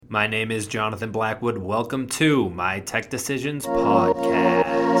My name is Jonathan Blackwood. Welcome to My Tech Decisions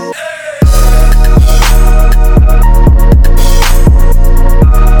podcast.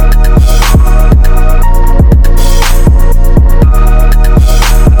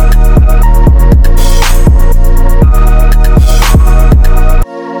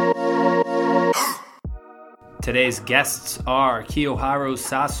 Today's guests are Kiyoharu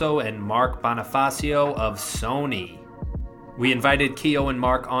Saso and Mark Bonifacio of Sony. We invited Kiyo and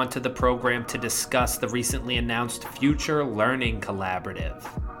Mark onto the program to discuss the recently announced Future Learning Collaborative.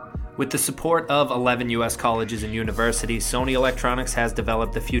 With the support of 11 U.S. colleges and universities, Sony Electronics has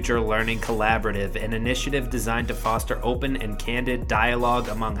developed the Future Learning Collaborative, an initiative designed to foster open and candid dialogue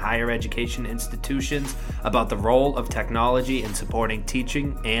among higher education institutions about the role of technology in supporting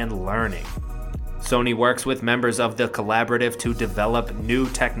teaching and learning. Sony works with members of the collaborative to develop new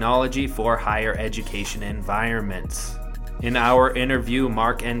technology for higher education environments. In our interview,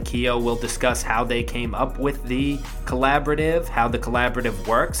 Mark and Kiyo will discuss how they came up with the collaborative, how the collaborative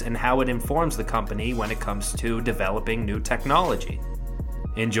works, and how it informs the company when it comes to developing new technology.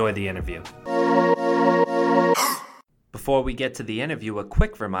 Enjoy the interview. Before we get to the interview, a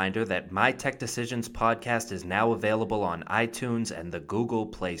quick reminder that My Tech Decisions podcast is now available on iTunes and the Google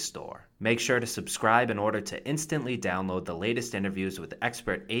Play Store. Make sure to subscribe in order to instantly download the latest interviews with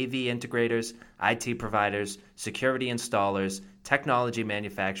expert AV integrators, IT providers, security installers, technology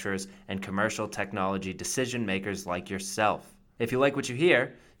manufacturers, and commercial technology decision makers like yourself. If you like what you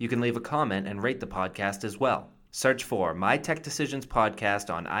hear, you can leave a comment and rate the podcast as well. Search for My Tech Decisions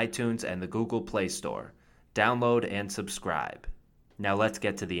podcast on iTunes and the Google Play Store. Download and subscribe. Now let's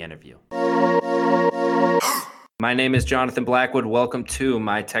get to the interview. My name is Jonathan Blackwood. Welcome to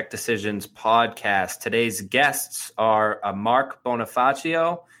My Tech Decisions podcast. Today's guests are Mark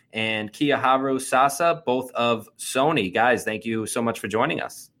Bonifacio and Kiyoharu Saso, both of Sony. Guys, thank you so much for joining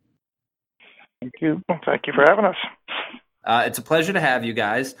us. Thank you. Thank you for having us. It's a pleasure to have you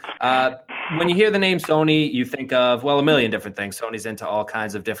guys. When you hear the name Sony, you think of, well, a million different things. Sony's into all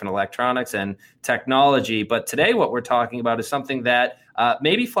kinds of different electronics and technology. But today what we're talking about is something that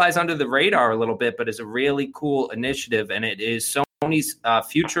maybe flies under the radar a little bit, but is a really cool initiative. And it is Sony's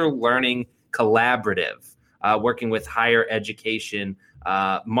Future Learning Collaborative, working with higher education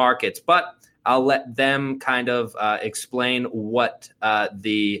markets. But I'll let them kind of explain what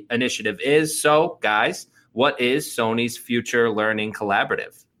the initiative is. So, guys, what is Sony's Future Learning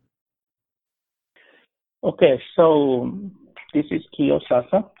Collaborative? Okay, so this is Kiyo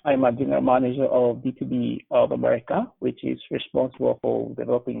Saso. I'm a general manager of B2B of America, which is responsible for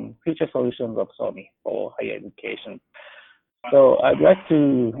developing future solutions of Sony for higher education. So I'd like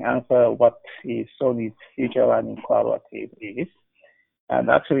to answer what is Sony's Future Learning Collaborative is. And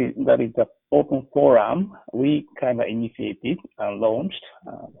actually, that is the open forum we kind of initiated and launched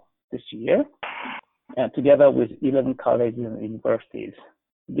this year, together with 11 colleges and universities.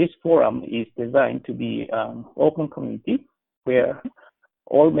 This forum is designed to be an open community where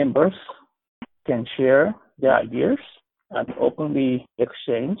all members can share their ideas and openly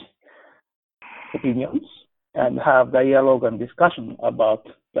exchange opinions and have dialogue and discussion about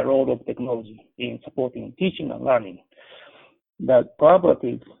the role of technology in supporting teaching and learning. The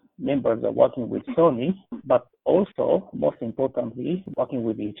collaborative members are working with Sony, but also, most importantly, working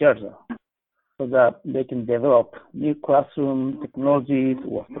with each other, so that they can develop new classroom technologies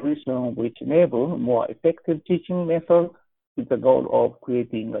or solutions which enable more effective teaching methods with the goal of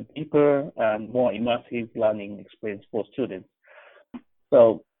creating a deeper and more immersive learning experience for students.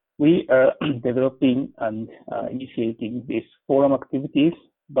 So we are developing and initiating these forum activities,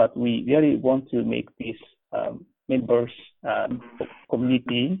 but we really want to make these members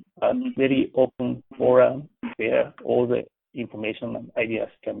community a very open forum where all the information and ideas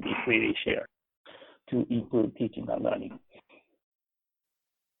can be freely shared to improve teaching and learning.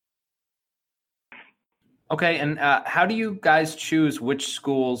 Okay, and how do you guys choose which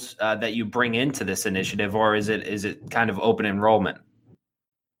schools that you bring into this initiative, or is it kind of open enrollment?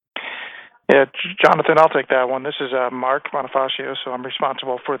 Yeah, Jonathan, I'll take that one. This is Mark Bonifacio, so I'm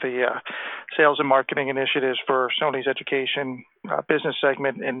responsible for the sales and marketing initiatives for Sony's education business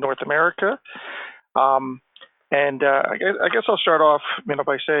segment in North America. And I guess I'll start off,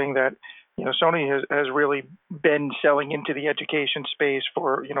 by saying that Sony has really been selling into the education space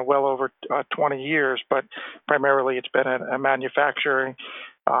for, well over 20 years, but primarily it's been a manufacturing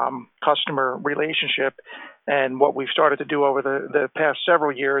customer relationship. And what we've started to do over the past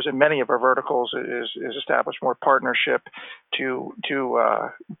several years in many of our verticals is establish more partnership to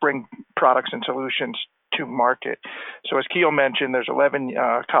bring products and solutions to market. So as Kiyo mentioned, there's 11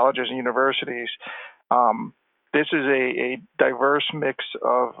 colleges and universities this is a diverse mix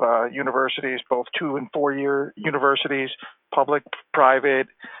of universities, both 2- and 4-year universities, public, private,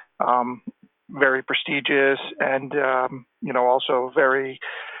 very prestigious, and also very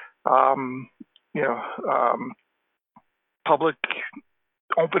public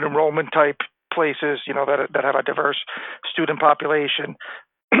open enrollment type places, that have a diverse student population.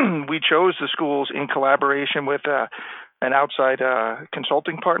 We chose the schools in collaboration with an outside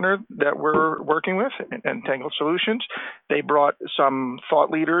consulting partner that we're working with, Entangled Solutions. They brought some thought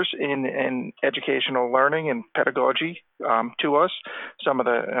leaders in educational learning and pedagogy to us. Some of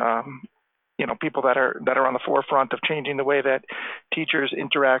the people that are on the forefront of changing the way that teachers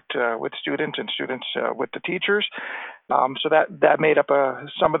interact with students and students with the teachers. So that made up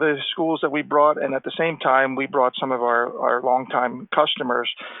some of the schools that we brought, and at the same time, we brought some of our longtime customers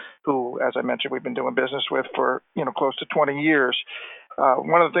who, as I mentioned, we've been doing business with for close to 20 years.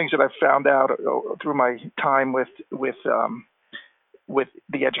 One of the things that I've found out through my time with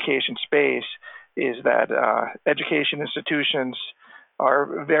the education space is that education institutions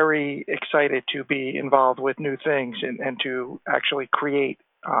are very excited to be involved with new things and to actually create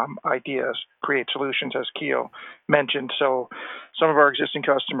ideas, create solutions, as Keo mentioned. So some of our existing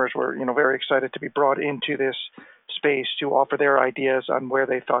customers were, very excited to be brought into this space to offer their ideas on where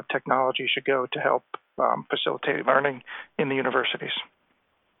they thought technology should go to help facilitate learning in the universities.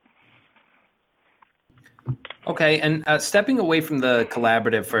 Okay, and stepping away from the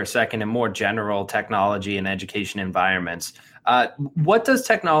collaborative for a second and more general technology and education environments, what does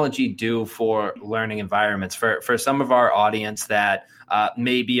technology do for learning environments? For some of our audience that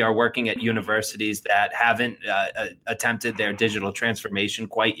maybe are working at universities that haven't attempted their digital transformation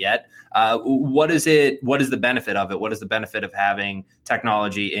quite yet, what is the benefit of it? What is the benefit of having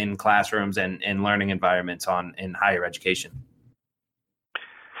technology in classrooms and learning environments in higher education?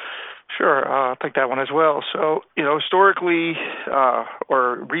 Sure, I'll take that one as well. So, historically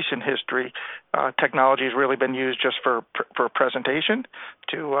or recent history, technology has really been used just for presentation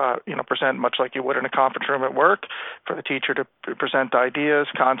to, present much like you would in a conference room at work, for the teacher to present ideas,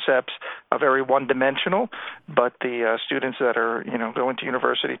 concepts, very one-dimensional. But the students that are, going to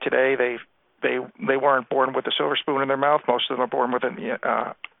university today, they weren't born with a silver spoon in their mouth. Most of them are born with an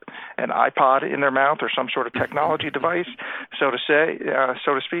iPod in their mouth or some sort of technology device, so to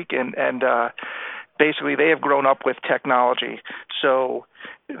speak, and basically they have grown up with technology. So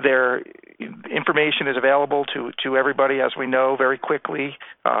their information is available to everybody, as we know, very quickly,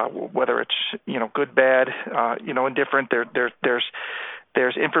 whether it's good, bad, indifferent.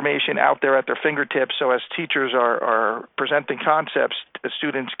 There's information out there at their fingertips. So as teachers are presenting concepts, the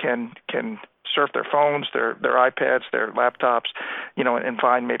students can surf their phones, their iPads, their laptops, and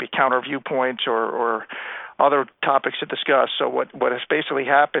find maybe counter viewpoints or other topics to discuss. So what is basically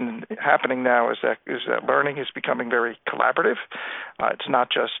happening now is that learning is becoming very collaborative. It's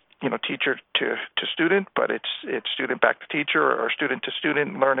not just teacher to student, but it's student back to teacher or student to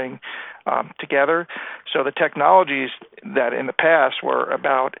student learning together. So the technologies that in the past were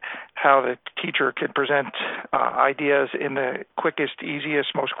about how the teacher could present ideas in the quickest,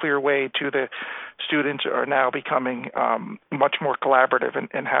 easiest, most clear way to the students are now becoming much more collaborative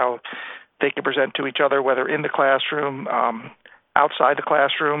in how they can present to each other, whether in the classroom, outside the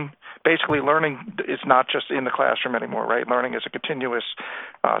classroom. Basically, learning is not just in the classroom anymore, right? Learning is a continuous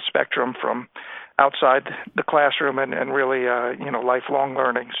spectrum from outside the classroom and really, lifelong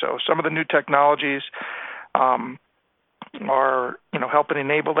learning. So some of the new technologies are, helping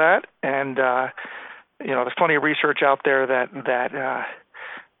enable that. And, there's plenty of research out there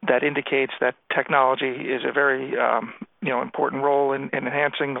that indicates that technology is a very, important role in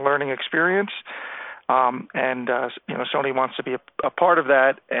enhancing the learning experience. Sony wants to be a part of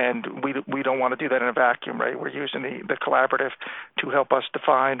that, and we don't want to do that in a vacuum, right? We're using the collaborative to help us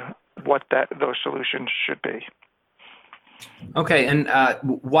define what those solutions should be. Okay, and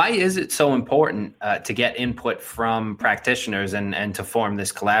why is it so important to get input from practitioners and to form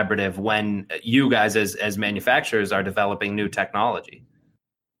this collaborative when you guys as manufacturers are developing new technology?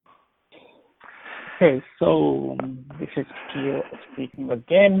 Okay, so this is Keo speaking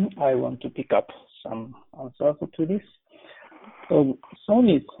again. I want to pick up some answers to this. So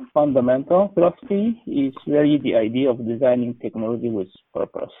Sony's fundamental philosophy is really the idea of designing technology with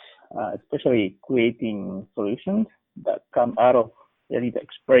purpose, especially creating solutions that come out of really the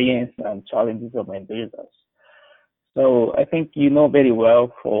experience and challenges of end users. So I think very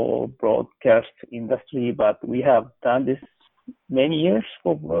well for broadcast industry, but we have done this many years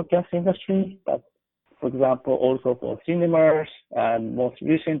for broadcast industry, but for example, also for cinemas, and most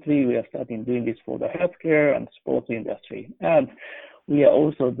recently, we are starting doing this for the healthcare and sports industry. And we are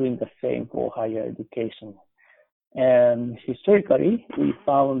also doing the same for higher education. And historically, we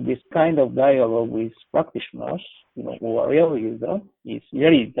found this kind of dialogue with practitioners, or real user, is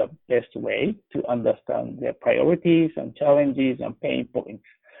really the best way to understand their priorities and challenges and pain points.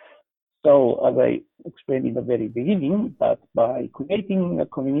 So, as I explained in the very beginning, that by creating a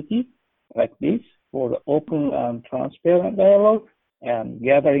community like this for the open and transparent dialogue and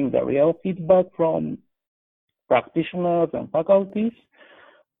gathering the real feedback from practitioners and faculties,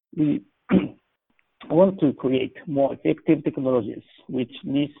 we want to create more effective technologies which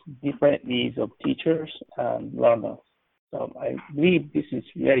meet different needs of teachers and learners. So I believe this is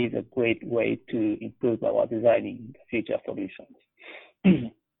really the great way to improve our designing future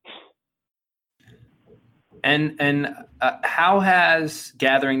solutions. And how has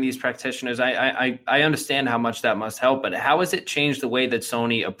gathering these practitioners, I understand how much that must help, but how has it changed the way that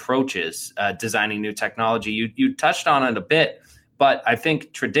Sony approaches designing new technology? You touched on it a bit, but I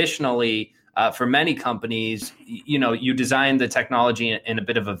think traditionally for many companies, you design the technology in a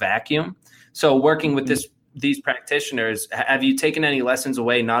bit of a vacuum. So working with these practitioners, have you taken any lessons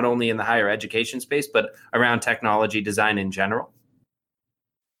away, not only in the higher education space, but around technology design in general?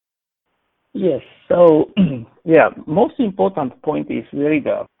 Yes. So, most important point is really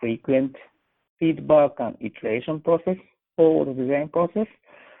the frequent feedback and iteration process for the design process.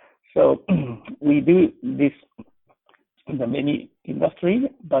 So, we do this in the many industry,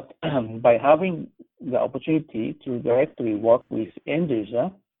 but by having the opportunity to directly work with end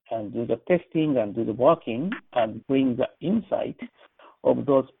user and do the testing and do the working and bring the insight of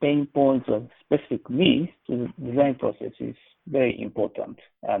those pain points or specific needs to the design process is very important.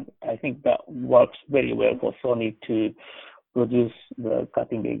 And I think that works very well for Sony to produce the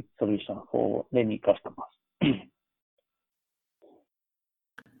cutting-edge solution for many customers.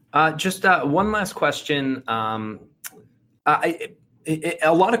 Just one last question.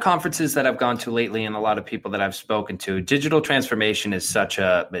 A lot of conferences that I've gone to lately and a lot of people that I've spoken to, digital transformation is such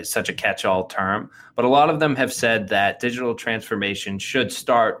a catch-all term, but a lot of them have said that digital transformation should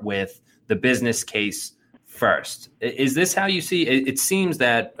start with the business case first. Is this how you see it? It seems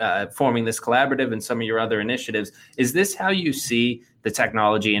that forming this collaborative and some of your other initiatives, is this how you see the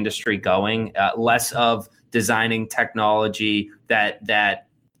technology industry going? Less of designing technology that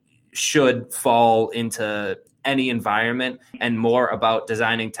should fall into any environment and more about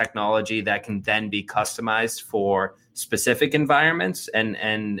designing technology that can then be customized for specific environments?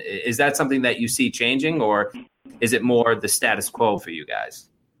 And is that something that you see changing, or is it more the status quo for you guys?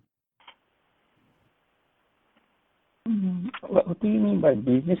 What do you mean by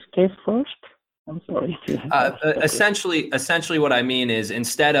business case first? I'm sorry. Essentially what I mean is,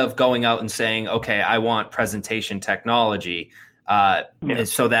 instead of going out and saying, okay, I want presentation technology,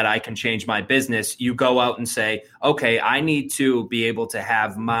 so that I can change my business, you go out and say, okay, I need to be able to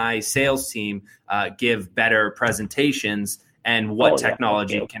have my sales team give better presentations, and what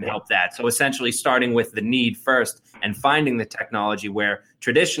technology can help that. So essentially starting with the need first and finding the technology, where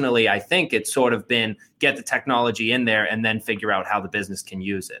traditionally I think it's sort of been get the technology in there and then figure out how the business can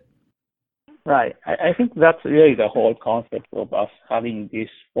use it. Right. I think that's really the whole concept of us having this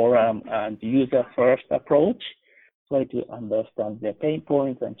forum and user first approach. Try to understand their pain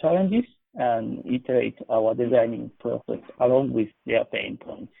points and challenges and iterate our designing process along with their pain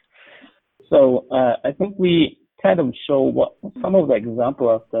points. So I think we kind of show some of the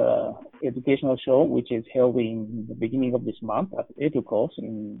examples at the educational show, which is held in the beginning of this month at EDUCAUSE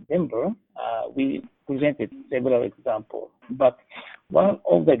in Denver. We presented several examples, but one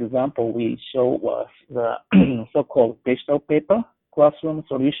of the examples we showed was the so-called digital paper classroom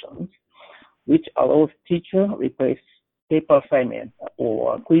solutions, which allows teacher replace paper assignments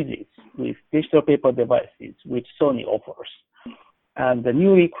or quizzes with digital paper devices, which Sony offers. And the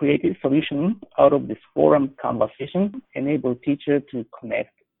newly created solution out of this forum conversation enables teacher to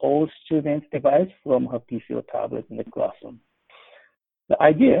connect all students' devices from her PC or tablet in the classroom. The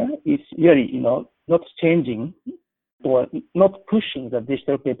idea is really, not changing or not pushing the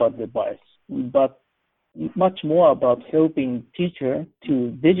digital paper device, but much more about helping teacher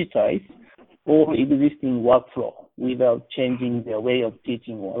to digitize all existing workflow without changing their way of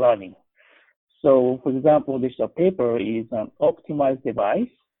teaching or learning. So, for example, digital paper is an optimized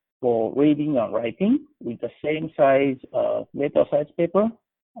device for reading and writing with the same size letter size paper,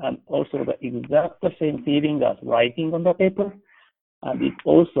 and also the exact same feeling as writing on the paper. And it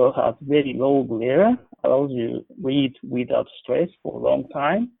also has very low glare, allows you to read without stress for a long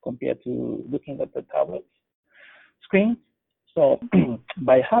time compared to looking at the tablet screen. So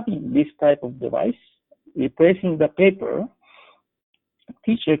by having this type of device, replacing the paper,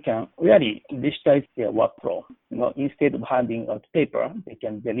 teacher can really digitize their workflow. Instead of handing out paper, they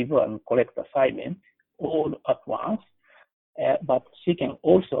can deliver and collect assignments all at once, but she can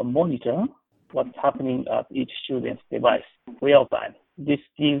also monitor what's happening at each student's device real time. This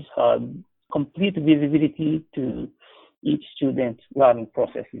gives her complete visibility to each student's learning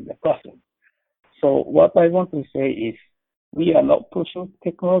process in the classroom. So what I want to say is we are not pushing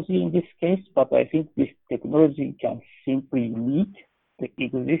technology in this case, but I think this technology can simply meet the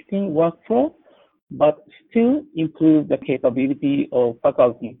existing workflow, but still improve the capability of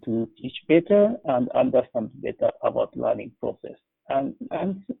faculty to teach better and understand better about learning process. And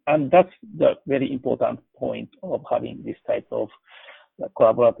that's the very important point of having this type of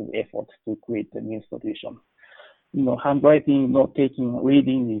collaborative efforts to create a new solution. Handwriting, note-taking,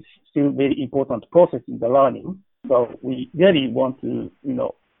 reading is still very important process in the learning. So we really want to,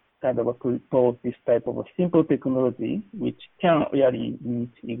 kind of propose this type of a simple technology which can really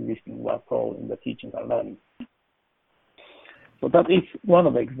meet existing workflow in the teaching and learning. So that is one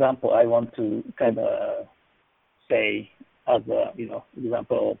of the examples I want to kind of say as a,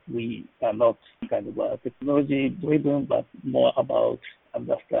 example of we are not kind of a technology driven, but more about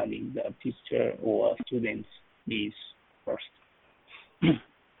understanding the teacher or student's needs first.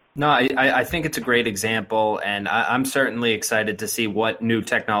 No, I think it's a great example, and I'm certainly excited to see what new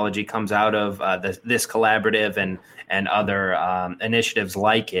technology comes out of this collaborative and other initiatives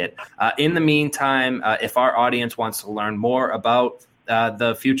like it. In the meantime, if our audience wants to learn more about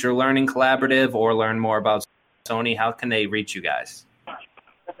the Future Learning Collaborative or learn more about Sony, how can they reach you guys?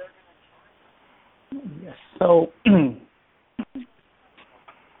 Yes. So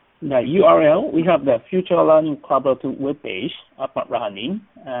the URL, we have the Future Learning Collaborative webpage up and running,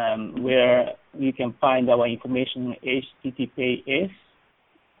 where you can find our information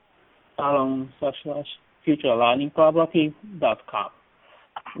https://futurelearningcollaborative.com,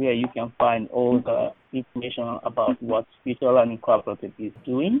 where you can find all the information about what Future Learning Collaborative is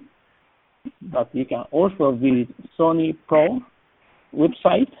doing. But you can also visit Sony Pro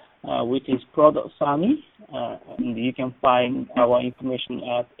website, which is pro.sony, and you can find our information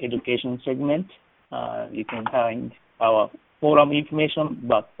at education segment. You can find our forum information,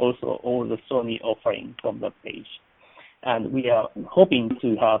 but also all the Sony offering from that page. And we are hoping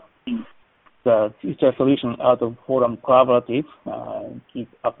to have the future solution out of Forum Collaborative, keep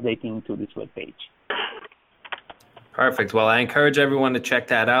updating to this webpage. Perfect. Well, I encourage everyone to check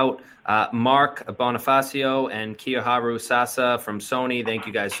that out. Mark Bonifacio and Kiyoharu Sasa from Sony, thank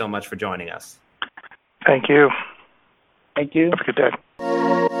you guys so much for joining us. Thank you. Thank you. Have a good day.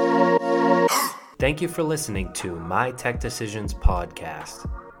 Thank you for listening to My Tech Decisions podcast.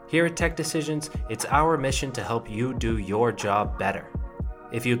 Here at Tech Decisions, it's our mission to help you do your job better.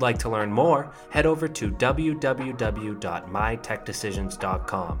 If you'd like to learn more, head over to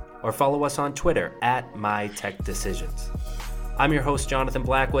www.mytechdecisions.com or follow us on Twitter at MyTechDecisions. I'm your host, Jonathan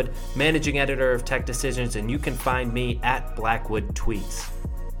Blackwood, managing editor of Tech Decisions, and you can find me at Blackwood Tweets.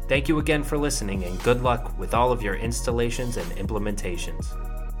 Thank you again for listening, and good luck with all of your installations and implementations.